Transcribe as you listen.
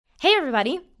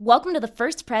everybody. Welcome to the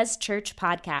First Pres Church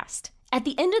podcast. At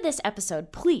the end of this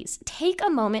episode, please take a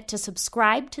moment to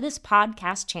subscribe to this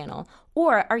podcast channel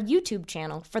or our YouTube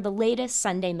channel for the latest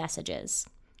Sunday messages.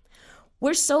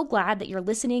 We're so glad that you're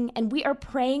listening, and we are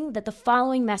praying that the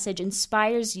following message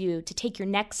inspires you to take your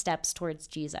next steps towards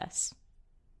Jesus.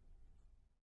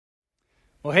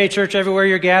 Well, hey, church, everywhere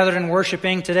you're gathered and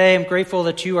worshiping today, I'm grateful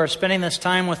that you are spending this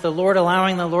time with the Lord,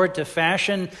 allowing the Lord to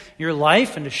fashion your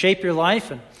life and to shape your life.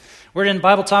 And we're in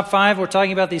Bible Top 5. We're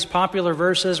talking about these popular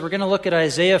verses. We're going to look at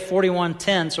Isaiah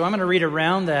 41:10. So I'm going to read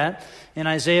around that in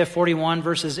Isaiah 41,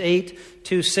 verses 8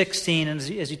 to 16. And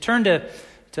as you turn to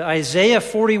Isaiah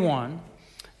 41,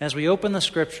 as we open the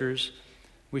Scriptures,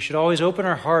 we should always open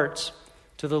our hearts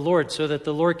to the Lord so that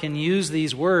the Lord can use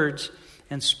these words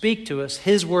and speak to us,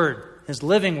 His Word, His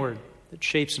living Word that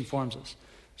shapes and forms us.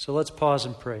 So let's pause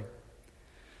and pray.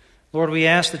 Lord, we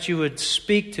ask that you would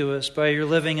speak to us by your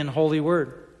living and holy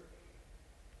Word.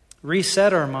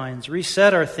 Reset our minds,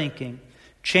 reset our thinking,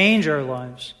 change our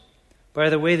lives by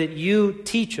the way that you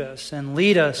teach us and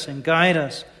lead us and guide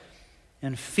us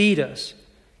and feed us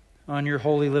on your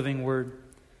holy living Word.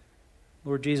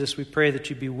 Lord Jesus, we pray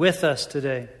that you be with us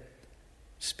today,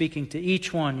 speaking to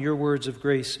each one your words of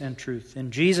grace and truth. In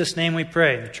Jesus' name we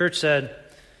pray. The church said,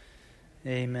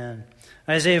 amen.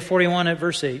 Isaiah 41 at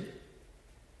verse 8.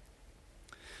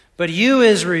 But you,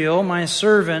 Israel, my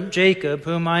servant, Jacob,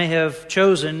 whom I have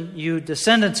chosen, you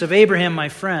descendants of Abraham, my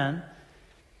friend,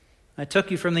 I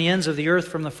took you from the ends of the earth,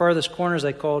 from the farthest corners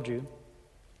I called you.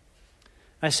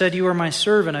 I said, you are my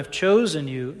servant, I've chosen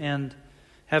you, and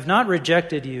have not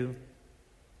rejected you.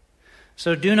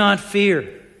 So do not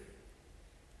fear,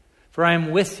 for I am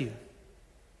with you.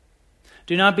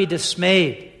 Do not be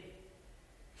dismayed,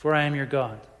 for I am your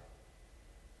God.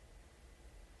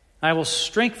 I will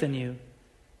strengthen you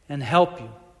and help you.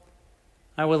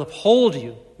 I will uphold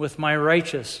you with my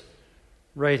righteous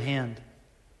right hand.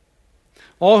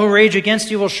 All who rage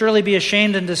against you will surely be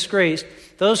ashamed and disgraced.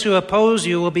 Those who oppose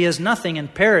you will be as nothing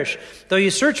and perish. Though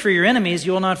you search for your enemies,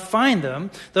 you will not find them.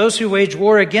 Those who wage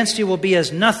war against you will be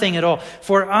as nothing at all.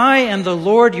 For I am the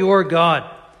Lord your God,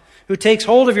 who takes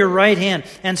hold of your right hand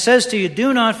and says to you,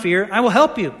 do not fear, I will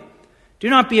help you. Do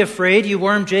not be afraid, you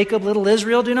worm Jacob, little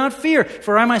Israel, do not fear,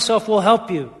 for I myself will help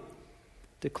you,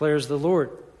 declares the Lord,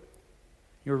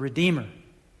 your Redeemer,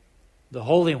 the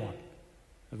Holy One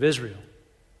of Israel.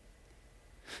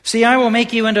 See, I will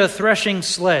make you into a threshing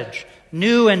sledge,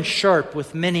 new and sharp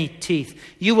with many teeth.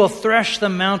 You will thresh the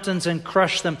mountains and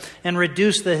crush them and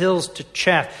reduce the hills to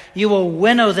chaff. You will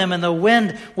winnow them and the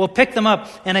wind will pick them up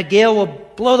and a gale will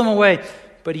blow them away.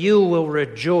 But you will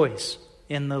rejoice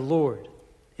in the Lord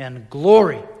and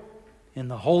glory in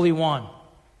the Holy One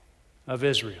of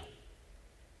Israel.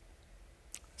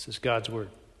 This is God's Word.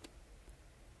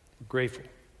 We're grateful.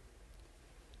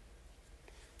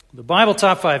 The Bible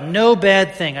Top 5, no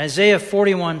bad thing. Isaiah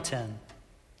 41:10.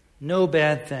 No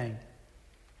bad thing.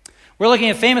 We're looking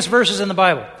at famous verses in the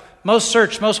Bible. Most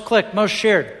searched, most clicked, most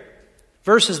shared.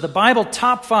 Verses, the Bible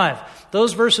Top 5.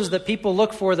 Those verses that people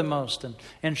look for the most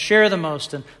and share the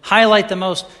most and highlight the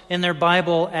most in their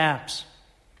Bible apps.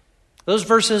 Those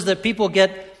verses that people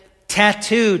get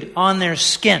tattooed on their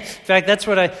skin. In fact, that's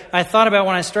what I thought about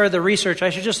when I started the research. I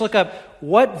should just look up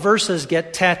what verses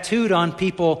get tattooed on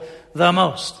people the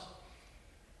most.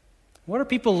 What are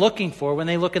people looking for when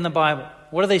they look in the Bible?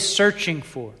 What are they searching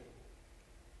for?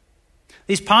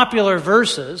 These popular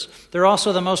verses, they're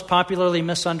also the most popularly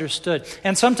misunderstood.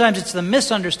 And sometimes it's the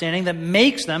misunderstanding that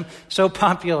makes them so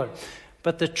popular.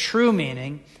 But the true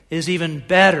meaning is even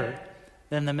better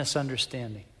than the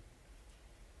misunderstanding.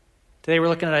 Today we're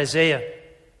looking at Isaiah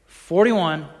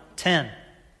 41:10.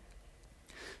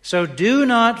 So do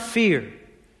not fear,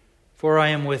 for I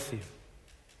am with you.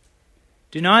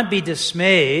 Do not be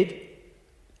dismayed,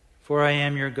 for I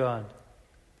am your God.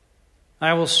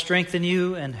 I will strengthen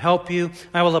you and help you.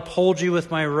 I will uphold you with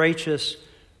my righteous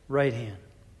right hand.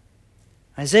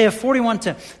 Isaiah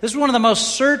 41:10. This is one of the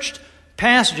most searched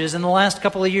passages in the last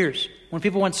couple of years. When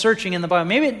people went searching in the Bible.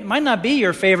 Maybe it might not be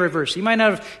your favorite verse. You might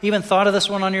not have even thought of this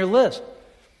one on your list.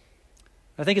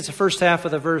 I think it's the first half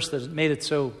of the verse that made it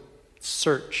so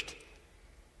searched.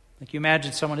 Like you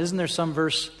imagine someone, isn't there some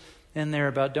verse in there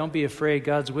about don't be afraid,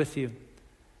 God's with you?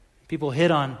 People hit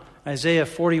on Isaiah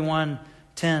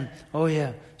 41:10. Oh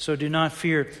yeah, so do not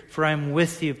fear, for I am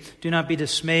with you. Do not be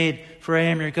dismayed, for I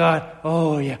am your God.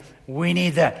 Oh yeah, we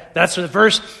need that. That's the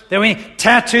verse that we need.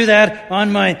 Tattoo that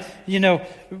on my,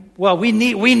 we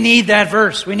need that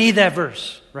verse. We need that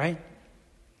verse, right?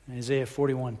 Isaiah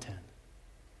 41:10.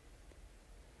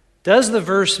 Does the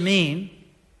verse mean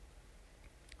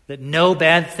that no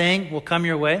bad thing will come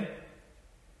your way?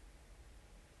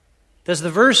 Does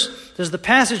the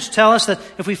passage tell us that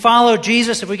if we follow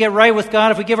Jesus, if we get right with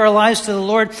God, if we give our lives to the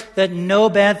Lord, that no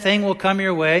bad thing will come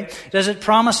your way? Does it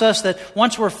promise us that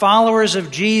once we're followers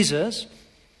of Jesus,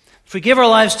 if we give our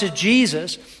lives to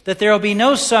Jesus, that there will be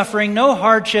no suffering, no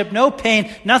hardship, no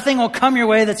pain, nothing will come your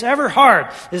way that's ever hard?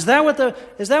 Is that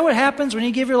what happens when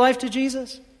you give your life to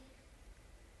Jesus?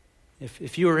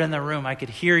 If you were in the room, I could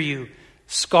hear you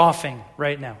scoffing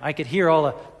right now. I could hear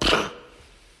all the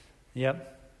yep.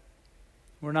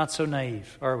 We're not so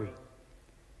naive, are we?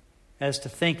 As to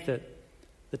think that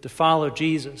to follow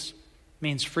Jesus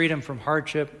means freedom from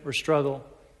hardship or struggle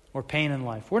or pain in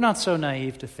life. We're not so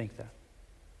naive to think that.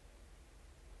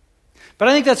 But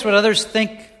I think that's what others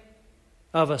think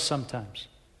of us sometimes.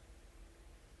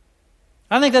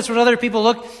 I think that's what other people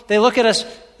look at us,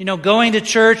 going to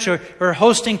church or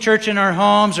hosting church in our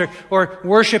homes or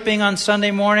worshiping on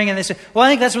Sunday morning, and they say, well, I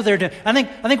think that's what they're doing. I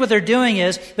think what they're doing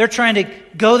is they're trying to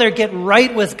go there, get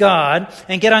right with God,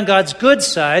 and get on God's good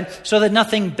side so that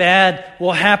nothing bad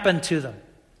will happen to them.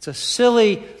 It's a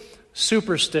silly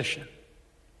superstition.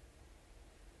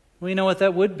 Well, you know what?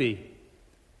 That would be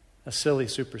a silly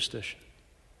superstition.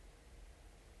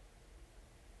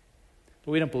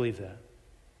 But we don't believe that.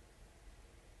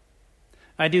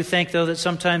 I do think, though, that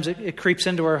sometimes it creeps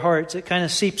into our hearts. It kind of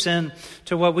seeps in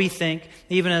to what we think,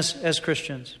 even as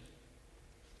Christians.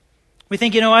 We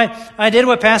think, I did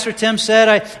what Pastor Tim said.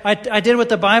 I did what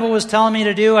the Bible was telling me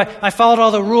to do. I followed all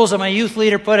the rules that my youth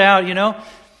leader put out,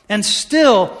 And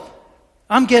still,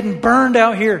 I'm getting burned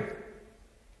out here.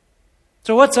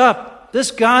 So what's up? This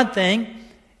God thing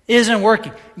isn't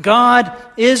working. God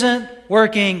isn't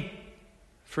working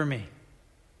for me.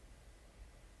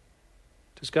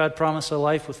 Does God promise a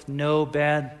life with no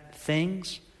bad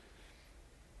things?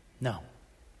 No.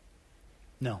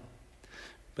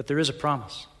 But there is a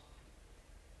promise.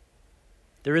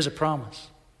 There is a promise.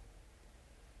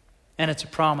 And it's a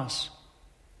promise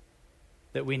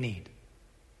that we need.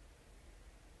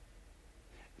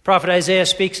 The prophet Isaiah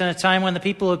speaks in a time when the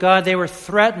people of God, they were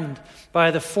threatened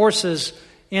by the forces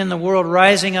in the world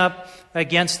rising up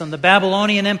against them. The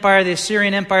Babylonian Empire, the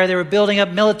Assyrian Empire, they were building up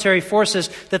military forces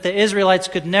that the Israelites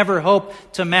could never hope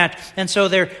to match. And so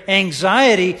their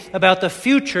anxiety about the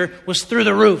future was through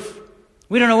the roof.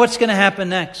 We don't know what's going to happen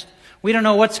next. We don't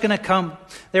know what's going to come.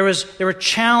 There were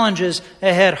challenges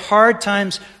ahead. Hard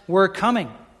times were coming.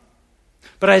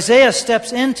 But Isaiah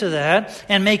steps into that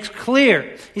and makes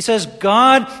clear. He says,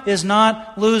 God is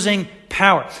not losing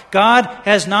power. God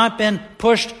has not been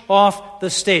pushed off the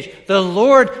stage. The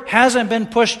Lord hasn't been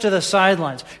pushed to the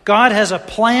sidelines. God has a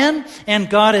plan, and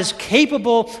God is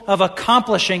capable of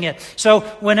accomplishing it. So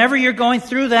whenever you're going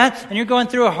through that, and you're going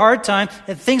through a hard time,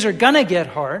 and things are going to get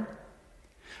hard,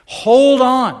 hold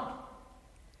on.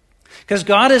 Because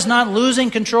God is not losing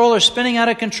control or spinning out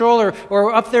of control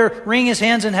or up there wringing his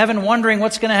hands in heaven wondering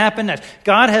what's going to happen next.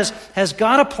 God has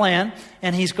got a plan,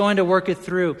 and he's going to work it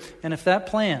through. And if that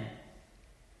plan,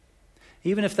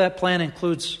 even if that plan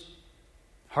includes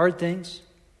hard things,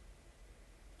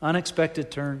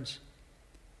 unexpected turns,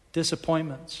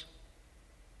 disappointments,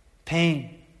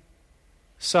 pain,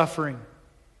 suffering,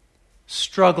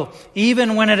 struggle,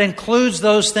 even when it includes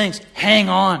those things, hang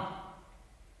on.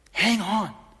 Hang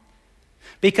on.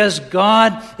 Because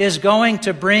God is going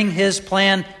to bring his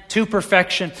plan to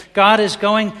perfection. God is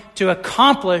going to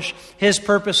accomplish his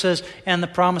purposes, and the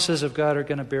promises of God are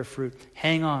going to bear fruit.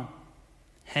 Hang on.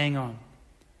 Hang on.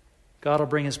 God will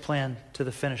bring his plan to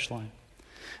the finish line.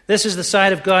 This is the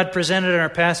side of God presented in our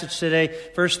passage today.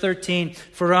 Verse 13,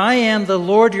 "For I am the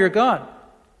Lord your God,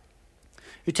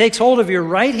 who takes hold of your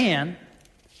right hand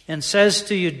and says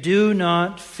to you, 'Do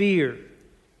not fear,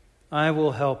 I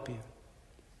will help you.'"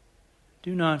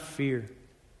 Do not fear.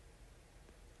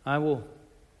 I will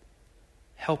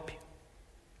help you.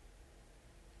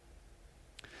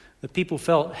 The people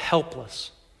felt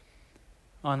helpless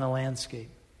on the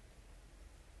landscape.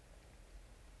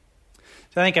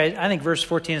 So I think verse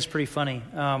 14 is pretty funny.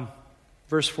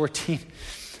 Verse 14,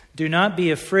 "Do not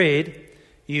be afraid,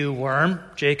 you worm."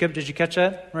 Jacob, did you catch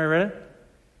that when I read it?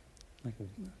 Like,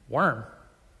 worm?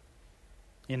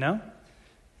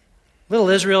 Little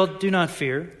Israel, do not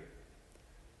fear.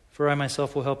 "For I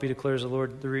myself will help you, declares the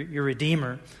Lord, your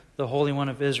Redeemer, the Holy One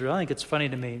of Israel." I think it's funny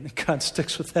to me that God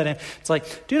sticks with that. It's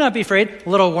like, do not be afraid,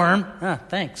 little worm.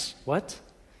 Thanks. What?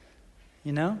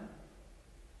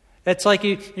 It's like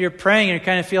you're praying and you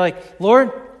kind of feel like,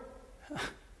 Lord,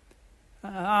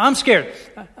 I'm scared.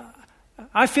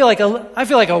 I feel like a worm. I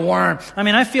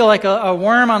feel like a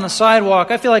worm on the sidewalk.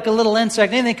 I feel like a little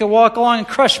insect. Anything could walk along and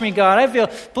crush me, God.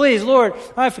 Please, Lord.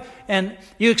 And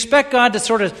you expect God to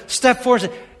sort of step forward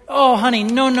and say, Oh, honey,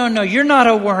 no, you're not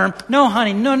a worm. No,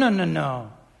 honey,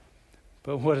 no.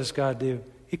 But what does God do?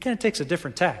 He kind of takes a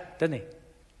different tack, doesn't he?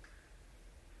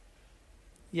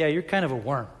 Yeah, you're kind of a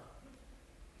worm,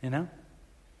 you know?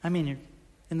 I mean, you're,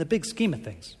 in the big scheme of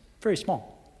things, very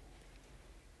small.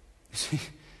 You see?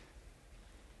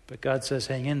 But God says,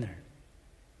 hang in there.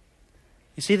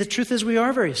 You see, the truth is we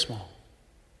are very small.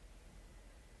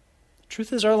 The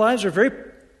truth is our lives are very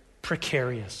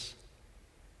precarious.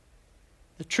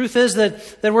 The truth is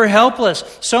that we're helpless.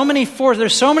 There's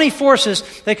so many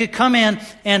forces that could come in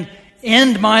and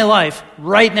end my life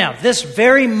right now. This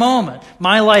very moment,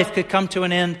 my life could come to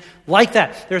an end like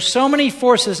that. There's so many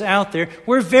forces out there.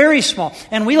 We're very small.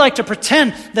 And we like to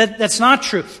pretend that that's not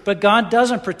true. But God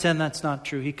doesn't pretend that's not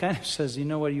true. He kind of says, you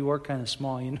know what, you are kind of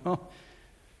small, you know?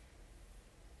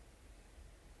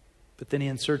 But then he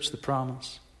inserts the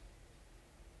promise.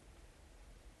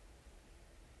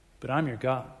 But I'm your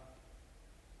God.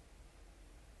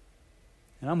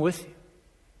 And I'm with you.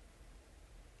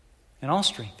 And I'll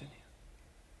strengthen you.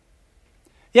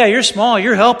 Yeah, you're small,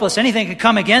 you're helpless, anything could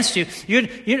come against you.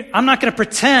 I'm not going to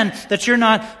pretend that you're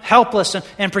not helpless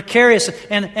and precarious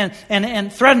and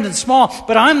threatened and small,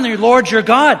 but I'm the Lord your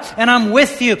God, and I'm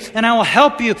with you, and I will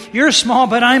help you. You're small,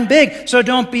 but I'm big, so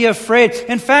don't be afraid.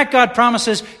 In fact, God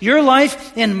promises, your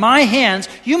life in my hands,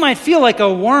 you might feel like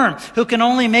a worm who can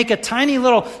only make a tiny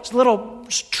little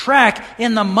track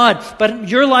in the mud, but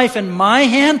your life in my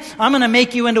hand, I'm going to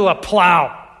make you into a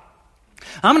plow.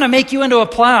 I'm going to make you into a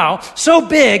plow so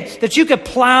big that you could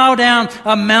plow down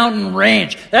a mountain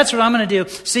range. That's what I'm going to do.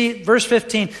 See, verse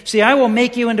 15. See, I will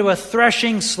make you into a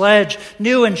threshing sledge,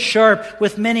 new and sharp,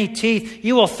 with many teeth.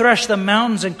 You will thresh the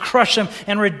mountains and crush them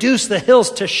and reduce the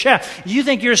hills to chaff. You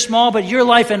think you're small, but your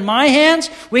life in my hands,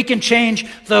 we can change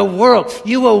the world.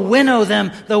 You will winnow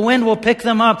them. The wind will pick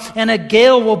them up, and a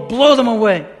gale will blow them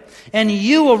away. And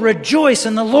you will rejoice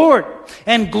in the Lord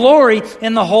and glory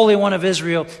in the Holy One of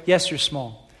Israel. Yes, you're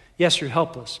small. Yes, you're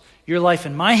helpless. Your life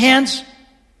in my hands,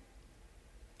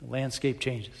 the landscape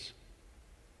changes.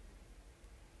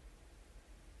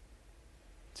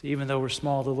 So even though we're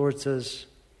small, the Lord says,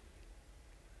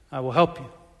 I will help you.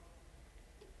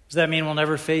 Does that mean we'll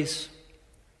never face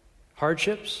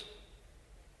hardships?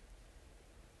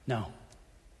 No.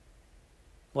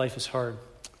 Life is hard.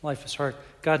 Life is hard.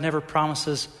 God never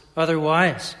promises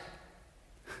otherwise.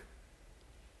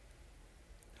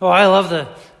 Oh, I love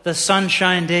the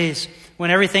sunshine days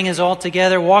when everything is all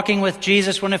together, walking with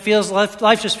Jesus, when it feels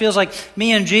life just feels like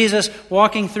me and Jesus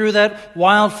walking through that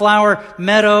wildflower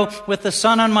meadow with the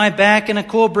sun on my back and a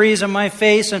cool breeze on my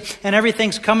face, and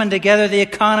everything's coming together. The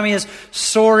economy is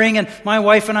soaring, and my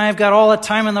wife and I have got all the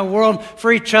time in the world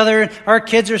for each other, and our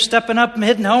kids are stepping up and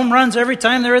hitting home runs every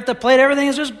time they're at the plate. Everything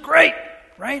is just great,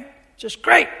 right? Just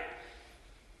great.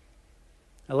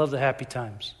 I love the happy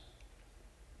times.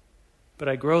 But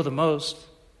I grow the most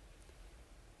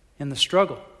in the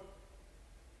struggle.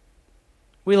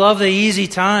 We love the easy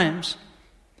times,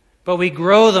 but we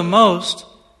grow the most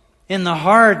in the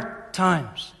hard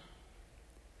times.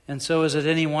 And so is it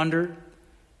any wonder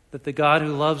that the God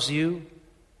who loves you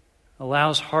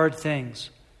allows hard things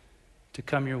to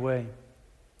come your way?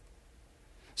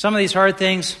 Some of these hard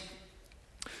things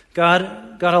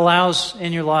God allows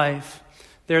in your life.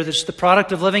 They're just the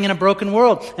product of living in a broken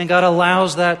world. And God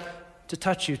allows that to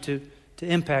touch you, to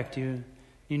impact you.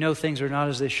 You know things are not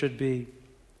as they should be.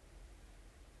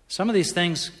 Some of these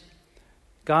things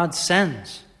God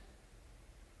sends.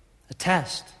 A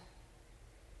test.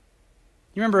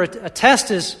 You remember, a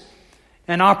test is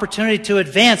an opportunity to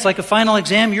advance. Like a final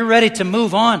exam, you're ready to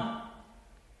move on.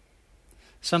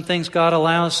 Some things God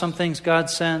allows, some things God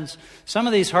sends. Some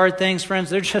of these hard things,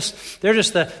 friends, they're just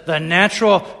the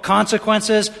natural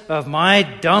consequences of my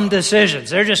dumb decisions.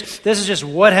 This is just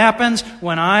what happens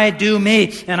when I do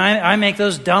me, and I make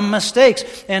those dumb mistakes.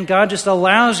 And God just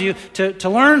allows you to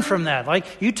learn from that. Like,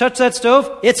 you touch that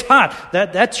stove, it's hot.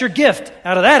 That's your gift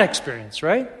out of that experience,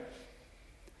 right?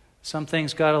 Some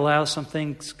things God allows, some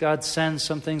things God sends,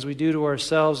 some things we do to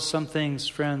ourselves, some things,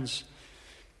 friends,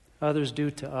 others do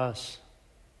to us.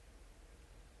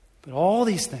 But all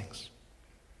these things,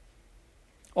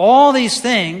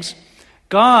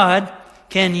 God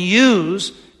can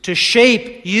use to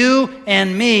shape you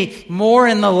and me more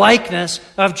in the likeness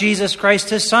of Jesus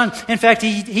Christ, His Son. In fact,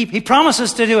 He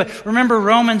promises to do it. Remember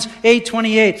Romans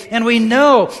 8:28. And we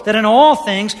know that in all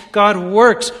things, God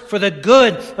works for the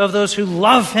good of those who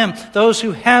love Him, those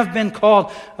who have been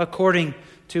called according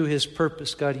to His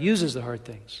purpose. God uses the hard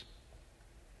things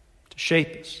to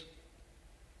shape us.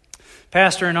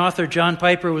 Pastor and author John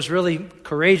Piper was really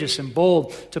courageous and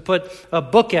bold to put a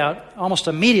book out almost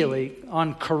immediately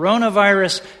on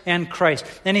coronavirus and Christ.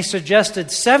 And he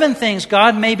suggested 7 things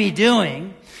God may be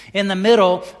doing in the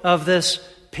middle of this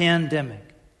pandemic.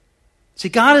 See,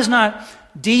 God is not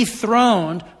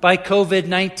dethroned by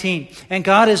COVID-19, and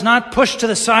God is not pushed to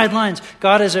the sidelines.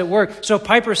 God is at work. So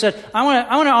Piper said, I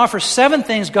want to offer 7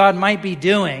 things God might be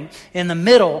doing in the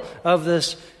middle of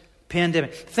this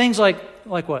pandemic. Things like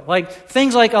what?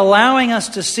 Things like allowing us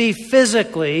to see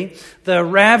physically the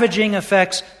ravaging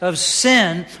effects of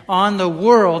sin on the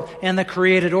world and the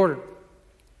created order.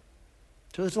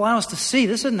 To allow us to see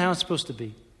this isn't how it's supposed to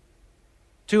be.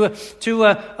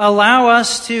 To allow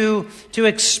us to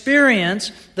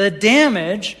experience the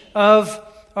damage of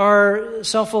our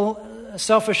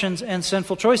selfish and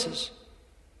sinful choices.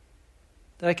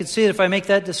 That I could see that if I make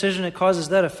that decision, it causes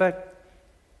that effect.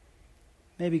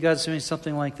 Maybe God's doing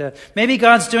something like that. Maybe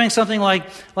God's doing something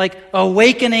like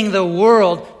awakening the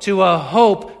world to a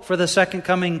hope for the second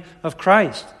coming of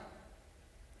Christ.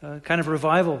 A kind of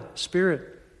revival spirit.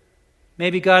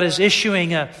 Maybe God is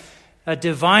issuing a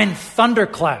divine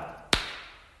thunderclap,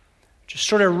 just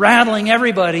sort of rattling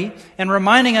everybody and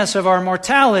reminding us of our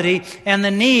mortality and the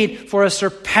need for a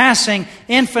surpassing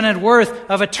infinite worth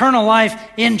of eternal life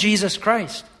in Jesus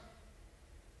Christ.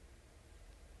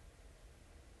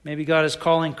 Maybe God is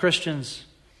calling Christians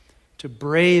to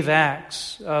brave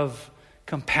acts of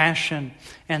compassion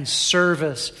and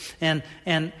service and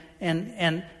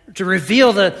to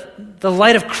reveal the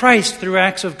light of Christ through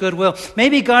acts of goodwill.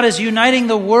 Maybe God is uniting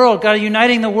the world,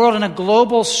 in a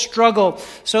global struggle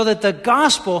so that the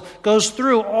gospel goes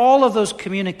through all of those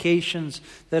communications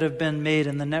that have been made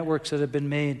and the networks that have been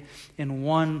made in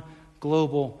one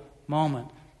global moment.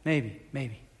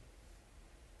 Maybe.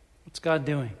 What's God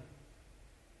doing?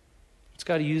 What's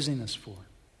God using this for?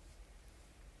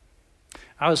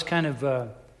 I was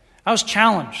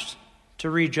challenged to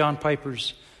read John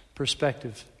Piper's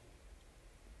perspective.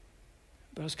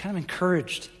 But I was kind of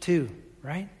encouraged too,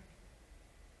 right?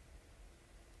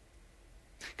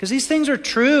 Because these things are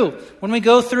true when we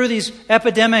go through these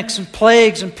epidemics and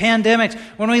plagues and pandemics.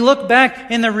 When we look back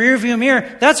in the rearview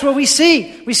mirror, that's what we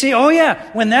see. We see, oh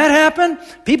yeah, when that happened,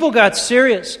 people got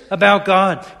serious about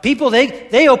God. People,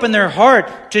 they opened their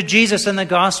heart to Jesus and the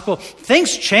gospel.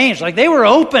 Things changed. Like they were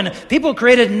open. People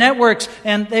created networks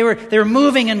and they were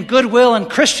moving in goodwill, and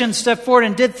Christians stepped forward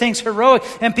and did things heroic,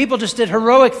 and people just did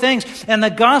heroic things, and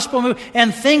the gospel moved,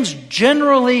 and things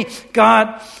generally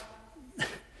got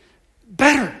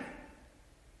better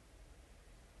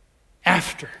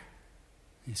after,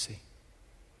 you see.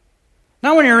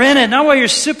 Not when you're in it, not while you're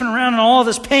sipping around in all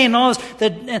this pain and all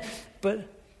this, but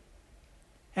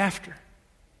after.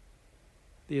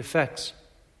 The effects.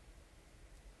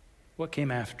 What came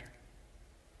after?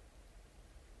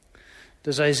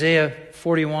 Does Isaiah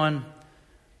 41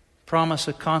 promise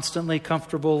a constantly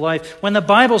comfortable life? When the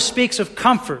Bible speaks of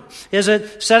comfort, is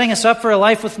it setting us up for a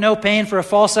life with no pain, for a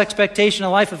false expectation, a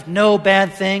life of no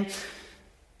bad thing?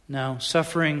 No,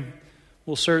 suffering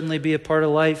will certainly be a part of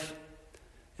life,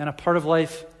 and a part of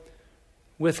life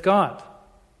with God.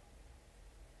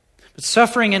 But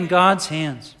suffering in God's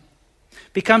hands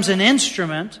becomes an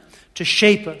instrument to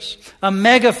shape us, a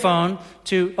megaphone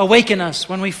to awaken us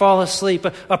when we fall asleep,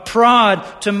 a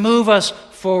prod to move us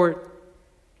forward,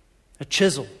 a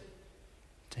chisel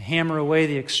to hammer away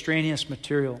the extraneous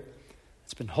material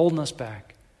that's been holding us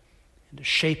back and to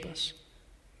shape us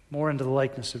more into the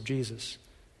likeness of Jesus,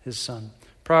 his Son.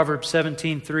 Proverbs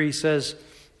 17:3 says,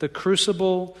 "The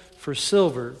crucible for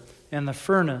silver and the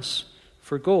furnace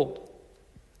for gold,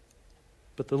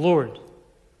 but the Lord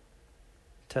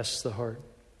tests the heart."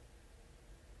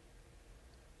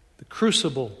 The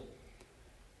crucible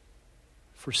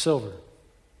for silver.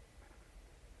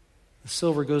 The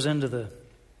silver goes into the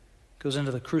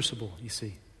crucible, you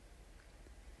see.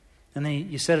 And then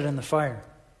you set it in the fire.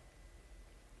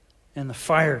 And the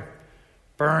fire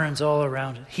burns all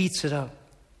around it, heats it up.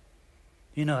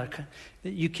 You know,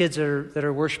 you kids that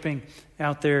are worshiping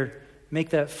out there,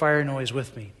 make that fire noise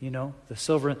with me. You know, the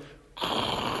silver.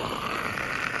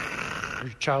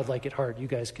 You're childlike at heart. You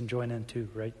guys can join in too,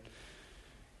 right?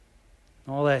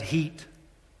 All that heat,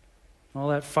 all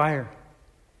that fire.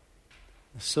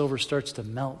 The silver starts to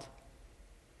melt,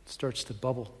 starts to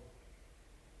bubble.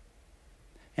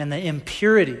 And the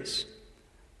impurities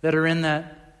that are in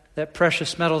that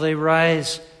precious metal, they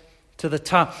rise to the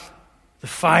top. The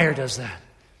fire does that.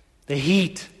 The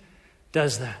heat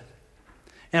does that.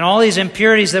 And all these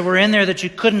impurities that were in there that you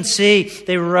couldn't see,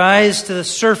 they rise to the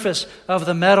surface of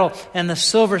the metal. And the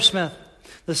silversmith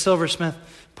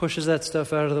pushes that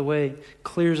stuff out of the way,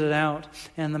 clears it out,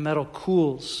 and the metal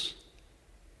cools,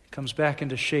 comes back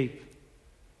into shape,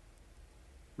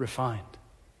 refined.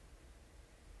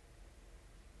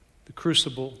 The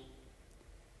crucible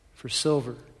for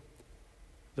silver,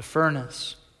 the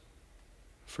furnace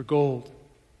for gold.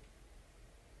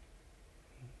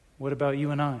 What about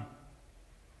you and I?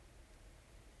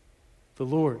 The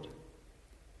Lord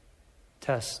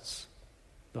tests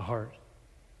the heart.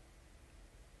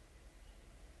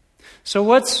 So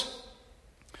what's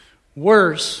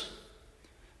worse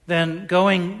than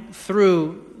going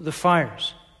through the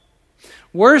fires?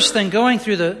 Worse than going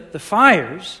through the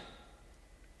fires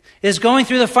is going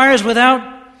through the fires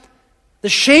without the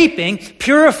shaping,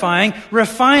 purifying,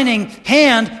 refining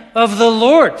hand of the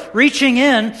Lord, reaching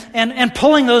in and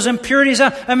pulling those impurities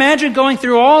out. Imagine going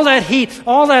through all that heat,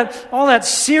 all that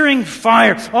searing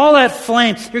fire, all that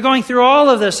flame. You're going through all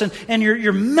of this and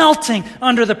you're melting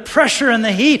under the pressure and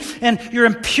the heat, and your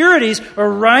impurities are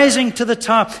rising to the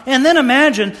top. And then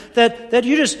imagine that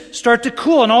you just start to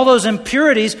cool, and all those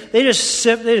impurities, they just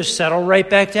settle right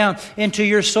back down into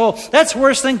your soul. That's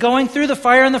worse than going through the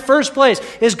fire in the first place,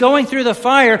 is going through the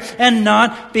fire and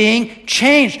not being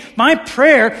changed. My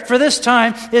prayer for this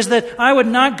time is that I would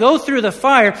not go through the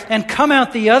fire and come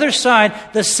out the other side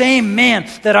the same man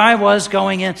that I was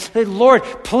going in. Lord,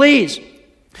 please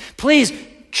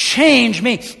change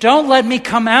me. Don't let me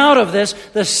come out of this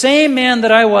the same man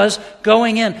that I was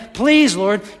going in. Please,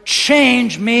 Lord,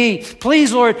 change me.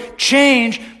 Please, Lord,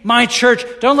 change my church.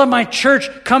 Don't let my church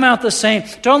come out the same.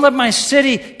 Don't let my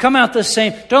city come out the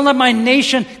same. Don't let my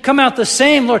nation come out the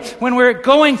same, Lord. When we're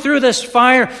going through this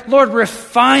fire, Lord,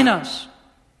 refine us.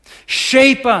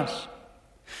 Shape us.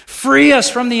 Free us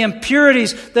from the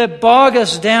impurities that bog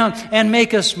us down and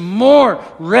make us more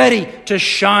ready to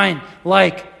shine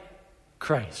like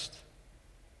Christ.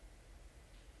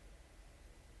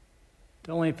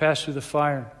 Don't let me pass through the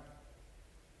fire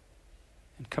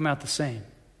and come out the same.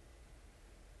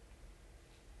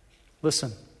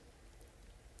 Listen,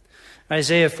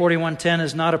 Isaiah 41:10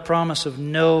 is not a promise of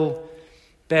no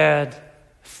bad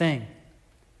thing,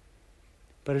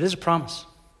 but it is a promise.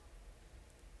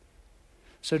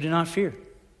 So do not fear,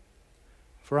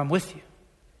 for I'm with you.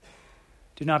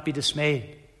 Do not be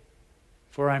dismayed,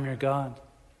 for I'm your God.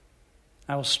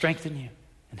 I will strengthen you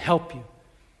and help you.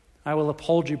 I will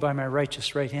uphold you by my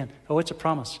righteous right hand. Oh, it's a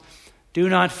promise. Do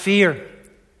not fear.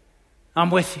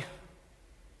 I'm with you.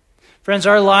 Friends,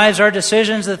 our lives, our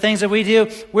decisions, the things that we do,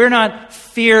 we're not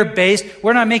fear-based.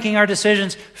 We're not making our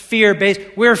decisions fear-based.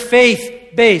 We're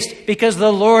faith-based because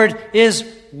the Lord is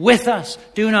with us.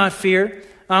 Do not fear.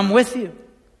 I'm with you.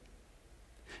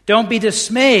 Don't be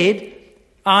dismayed.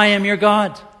 I am your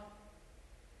God.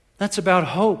 That's about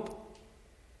hope.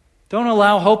 Don't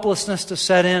allow hopelessness to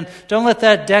set in. Don't let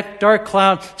that dark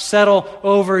cloud settle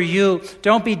over you.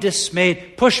 Don't be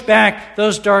dismayed. Push back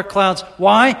those dark clouds.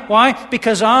 Why? Why?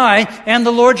 Because I am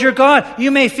the Lord your God. You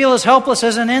may feel as helpless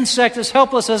as an insect, as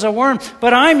helpless as a worm,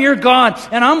 but I'm your God,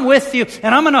 and I'm with you,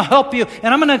 and I'm going to help you,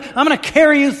 and I'm going to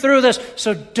carry you through this.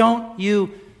 So don't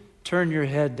you turn your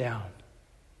head down.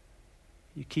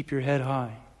 You keep your head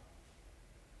high.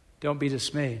 Don't be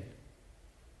dismayed.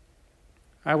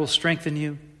 I will strengthen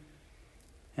you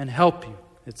and help you,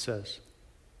 it says.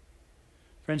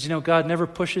 Friends, you know, God never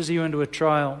pushes you into a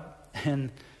trial and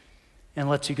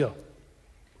lets you go.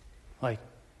 Like,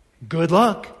 good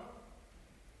luck.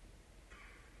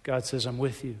 God says, I'm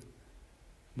with you.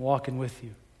 I'm walking with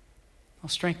you. I'll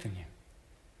strengthen you.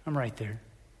 I'm right there.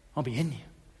 I'll be in you.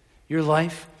 Your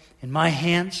life in my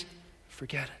hands,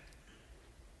 forget it.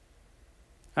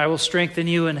 I will strengthen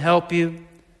you and help you.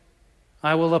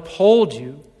 I will uphold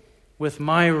you with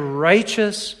my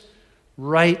righteous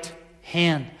right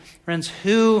hand. Friends,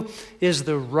 who is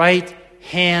the right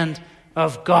hand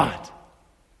of God?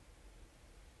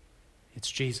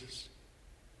 It's Jesus.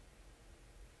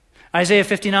 Isaiah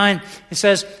 59, it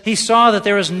says, he saw that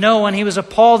there was no one. He was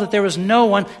appalled that there was no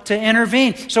one to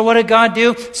intervene. So what did God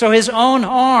do? So his own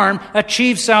arm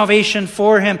achieved salvation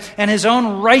for him, and his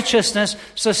own righteousness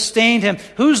sustained him.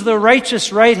 Who's the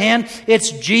righteous right hand?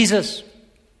 It's Jesus.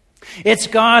 It's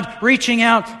God reaching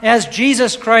out as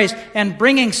Jesus Christ and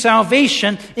bringing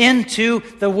salvation into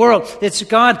the world. It's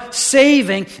God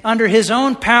saving under his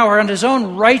own power, under his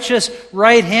own righteous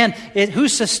right hand. Who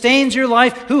sustains your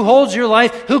life? Who holds your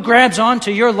life? Who grabs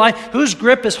onto your life? Whose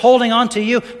grip is holding onto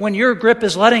you when your grip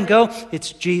is letting go?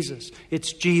 It's Jesus.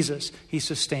 It's Jesus. He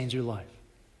sustains your life.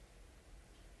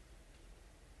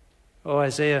 Oh,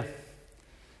 Isaiah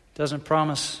doesn't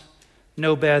promise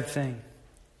no bad thing.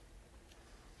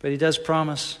 But he does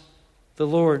promise the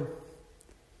Lord.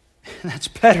 That's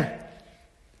better.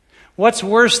 What's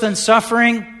worse than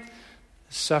suffering?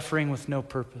 Suffering with no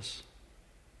purpose.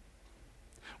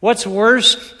 What's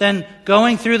worse than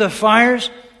going through the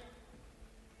fires?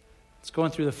 It's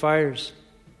going through the fires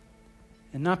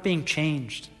and not being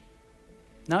changed,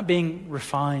 not being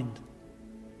refined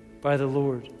by the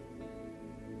Lord.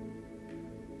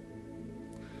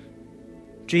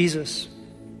 Jesus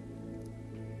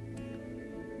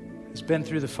has been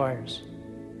through the fires.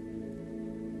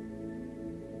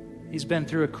 He's been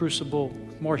through a crucible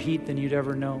with more heat than you'd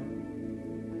ever know.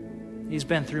 He's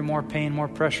been through more pain, more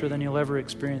pressure than you'll ever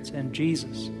experience. And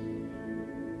Jesus,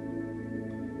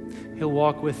 He'll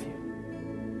walk with you.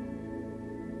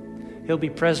 He'll be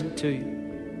present to you.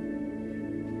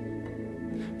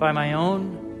 By my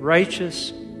own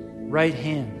righteous right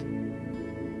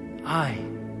hand, I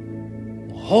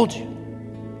will hold you.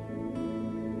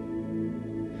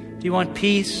 Do you want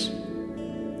peace?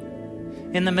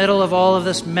 In the middle of all of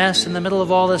this mess, in the middle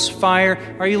of all this fire,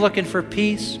 are you looking for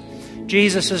peace?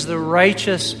 Jesus is the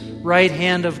righteous right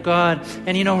hand of God.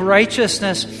 And you know,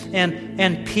 righteousness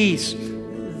and peace,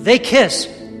 they kiss. Are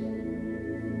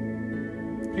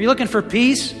you looking for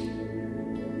peace?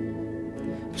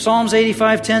 Psalms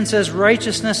 85:10 says,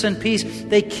 righteousness and peace,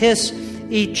 they kiss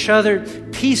each other.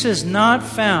 Peace is not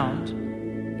found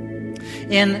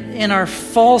in our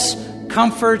false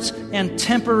comforts and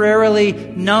temporarily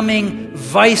numbing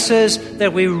vices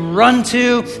that we run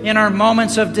to in our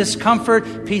moments of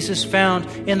discomfort. Peace is found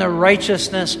in the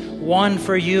righteousness won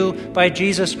for you by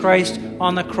Jesus Christ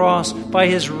on the cross. By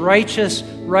His righteous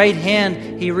right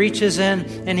hand, He reaches in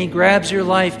and He grabs your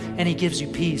life and He gives you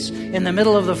peace. In the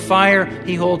middle of the fire,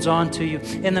 He holds on to you.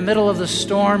 In the middle of the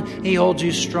storm, He holds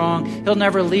you strong. He'll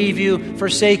never leave you,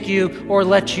 forsake you, or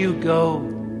let you go.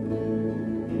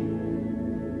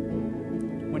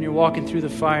 When you're walking through the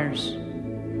fires,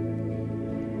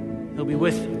 He'll be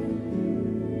with you.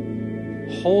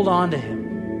 Hold on to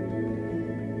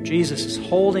Him. Jesus is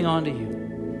holding on to you.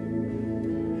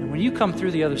 And when you come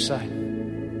through the other side,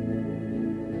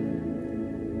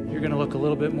 you're going to look a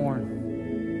little bit more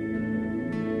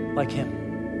like Him.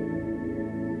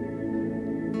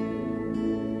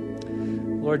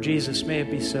 Lord Jesus, may it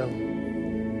be so. That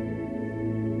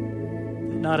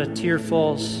not a tear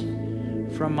falls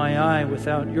from my eye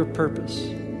without your purpose.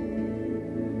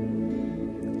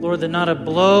 Lord, that not a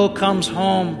blow comes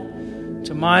home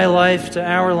to my life, to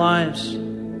our lives,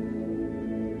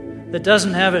 that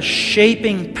doesn't have a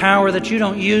shaping power, that you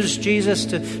don't use, Jesus,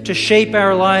 to shape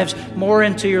our lives more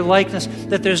into your likeness,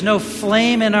 that there's no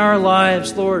flame in our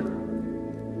lives, Lord,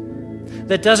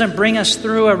 that doesn't bring us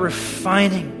through a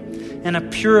refining and a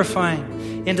purifying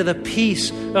into the peace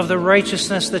of the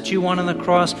righteousness that you won on the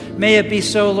cross. May it be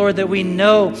so, Lord, that we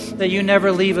know that you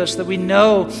never leave us, that we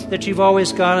know that you've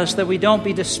always got us, that we don't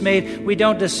be dismayed, we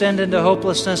don't descend into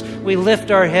hopelessness, we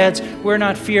lift our heads, we're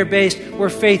not fear-based, we're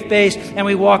faith-based, and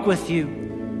we walk with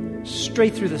you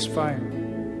straight through this fire.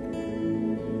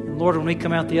 And Lord, when we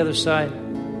come out the other side,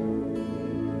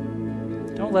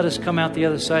 don't let us come out the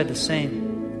other side the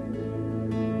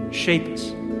same. Shape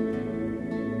us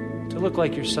to look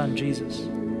like your Son, Jesus,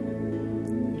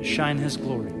 to shine His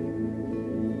glory.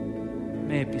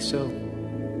 May it be so.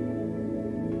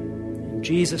 In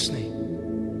Jesus' name.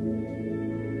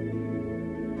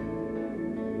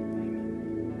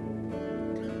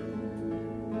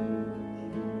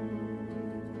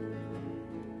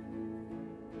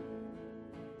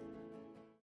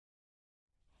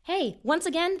 Hey, once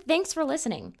again, thanks for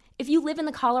listening. If you live in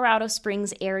the Colorado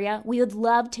Springs area, we would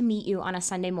love to meet you on a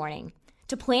Sunday morning.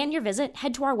 To plan your visit,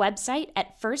 head to our website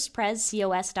at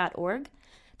firstprescos.org.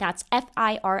 That's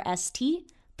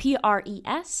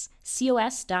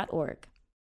FIRSTPRESCOS.org.